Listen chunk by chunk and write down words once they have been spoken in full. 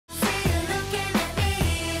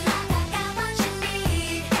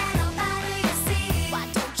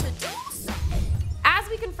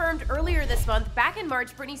earlier this month, back in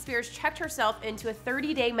March, Britney Spears checked herself into a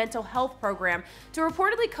 30-day mental health program to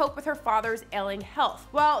reportedly cope with her father's ailing health.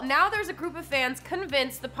 Well, now there's a group of fans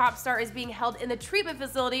convinced the pop star is being held in the treatment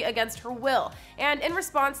facility against her will, and in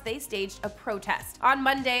response, they staged a protest. On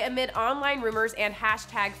Monday, amid online rumors and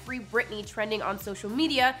hashtag Free Britney trending on social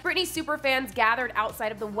media, Britney superfans gathered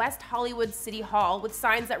outside of the West Hollywood City Hall with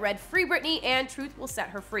signs that read "Free Britney" and "Truth will set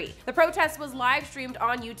her free." The protest was live streamed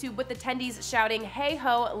on YouTube with attendees shouting, "Hey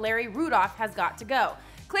ho, Larry Rudolph has got to go,"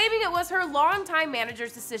 claiming it was her longtime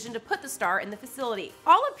manager's decision to put the star in the facility.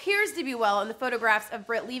 All appears to be well in the photographs of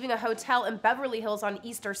Brit leaving a hotel in Beverly Hills on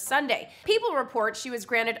Easter Sunday. People report she was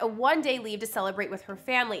granted a one-day leave to celebrate with her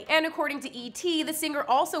family. And according to ET, the singer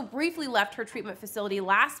also briefly left her treatment facility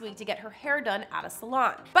last week to get her hair done at a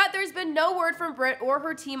salon. But there's been no word from Brit or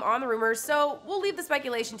her team on the rumors, so we'll leave the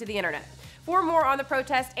speculation to the internet. For more on the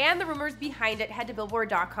protest and the rumors behind it, head to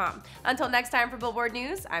Billboard.com. Until next time for Billboard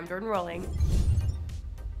News, I'm Jordan Rolling.